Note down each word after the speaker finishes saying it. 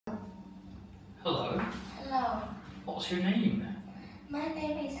What's your name? My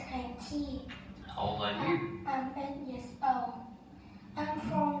name is Khánh. How old are you? I'm 8 years old. I'm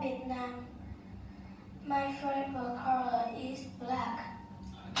from Vietnam. My favorite color is black.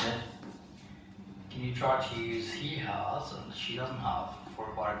 Okay. Can you try to use he has and she doesn't have for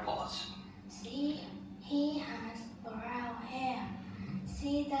body parts? See, he has brown hair.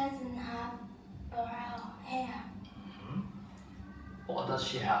 She doesn't have brown hair. What does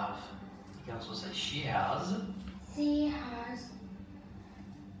she have? You can also say she has. She has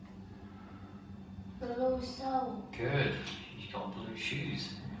blue soul. Good. She's got blue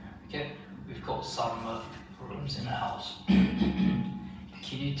shoes. Okay. We've got some rooms in the house.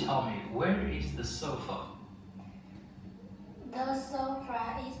 Can you tell me, where is the sofa? The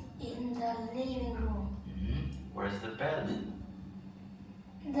sofa is in the living room. Where's the bed?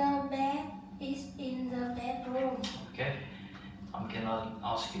 The bed is in the bedroom. Okay. I'm gonna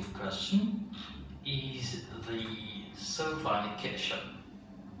ask you a question. Is the sofa in the kitchen?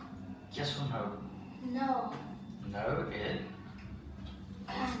 Yes or no? No, No, it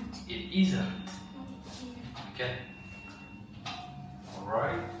can't. isn't. Okay.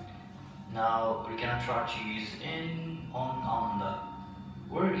 Alright. Now we're gonna try to use in, on, under.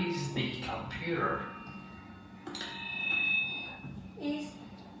 Where is the computer? It's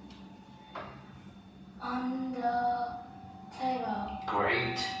on the table.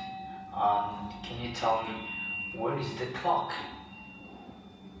 Great. Can you tell me, where is the clock?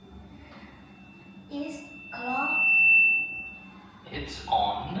 It's clock It's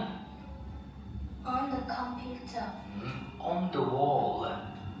on the computer. on the wall,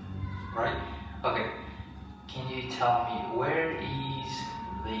 right? Okay. Can you tell me, where is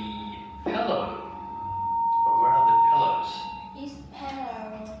the pillow? Or where are the pillows? It's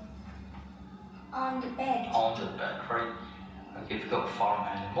pillow on the bed. On the bed, right? Okay, we've got farm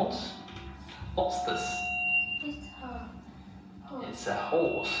animals. What's this? It's her. It's a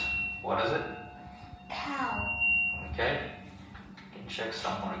horse. What is it? Cow. Okay. You can check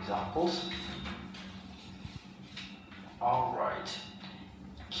some more examples. Alright.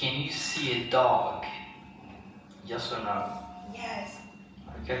 Can you see a dog? Yes or no? Yes.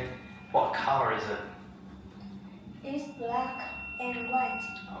 Okay. What color is it? It's black and white.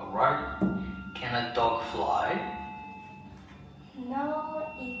 Alright. Can a dog fly? No,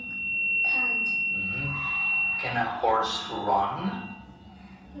 it can't. Can a horse run?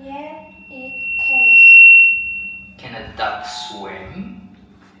 Yes, it can't. Can a duck swim?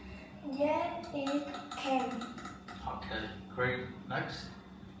 Yes, it can. Okay, great. Next.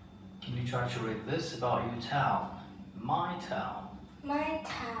 Can you try to read this about your town? My town. My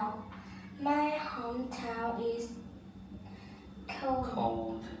town. My hometown is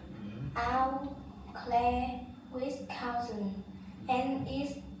Cold. Eau Claire, Wisconsin, and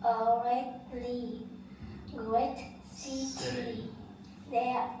it's a really great city.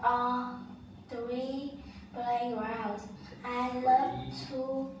 There are 3 playgrounds. I love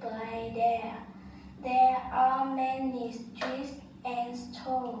to play there. There are many streets and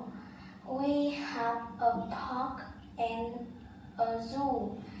stores. We have a park and a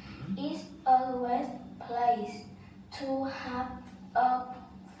zoo. It's a great place to have a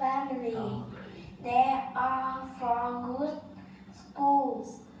family. There are 4 good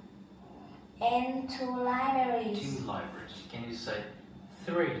schools and 2 libraries. 2 libraries. Can you say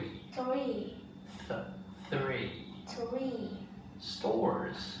 3? 3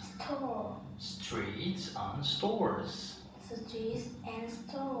 Stores. store. Streets and stores. Streets and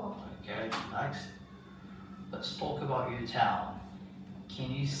store. Okay, next. Let's talk about your town.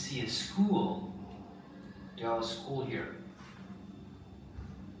 Can you see a school? Do you have a school here?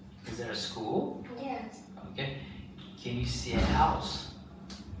 Is there a school? Yes. Okay. Can you see a house?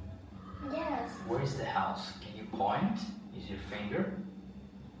 Yes. Where is the house? Can you point? Use your finger.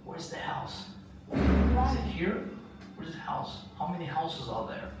 Where's the house? Is it here? Where's the house? How many houses are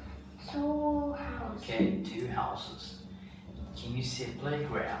there? 2 houses. Okay, 2 houses. Can you see a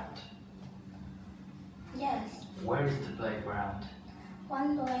playground? Yes. Where is the playground?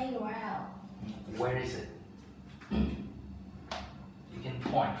 1 playground. Where is it? You can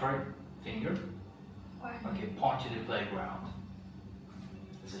point, right? Finger? Okay, point to the playground.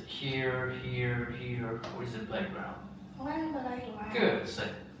 Is it here, here, here? Where's the playground? 1 playground. Good. So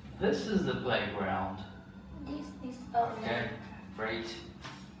this is the playground. This is a Okay, great.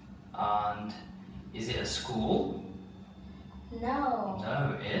 And is it a school? No.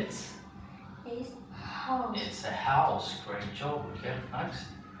 No, it's House. It's a house. Great job. Okay, next.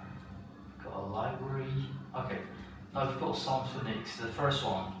 Got a library. Okay, now we've got some phonics. The first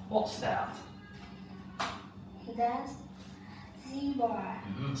one. What's that? That's zebra.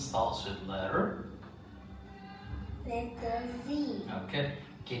 Starts with letter. Letter Z. Okay.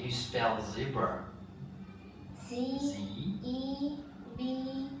 Can you spell zebra? Z-E-B-R-A.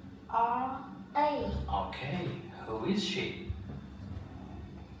 Okay. Who is she?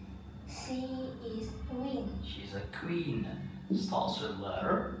 She is queen. She's a queen. Starts with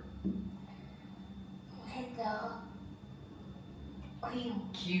letter Letter Q.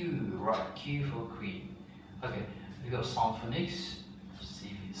 Q. Right. Q for queen. Okay. We got some phonics.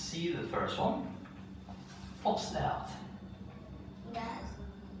 See the first one. What's that? That's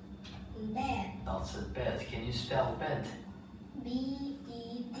bed. That's a bed. Can you spell bed?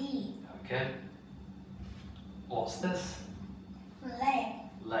 B-E-D. Okay. What's this? Leg.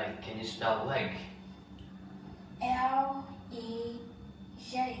 Leg. Can you spell leg? L-E-J.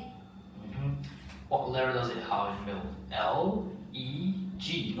 What letter does it have in the middle?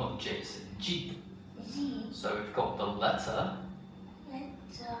 L-E-G, not J, it's G. G. So we've got the letter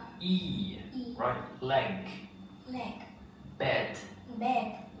Letter E, E. right? Leg, Leg. bed,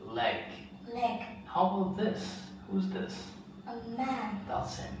 Bed. leg. Leg. How about this? Who's this? A man.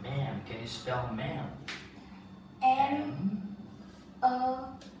 That's a man. Can you spell man? M-O-N.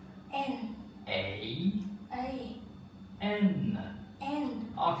 A-N. A. N.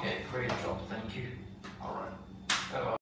 Okay, great job. Thank you. All right.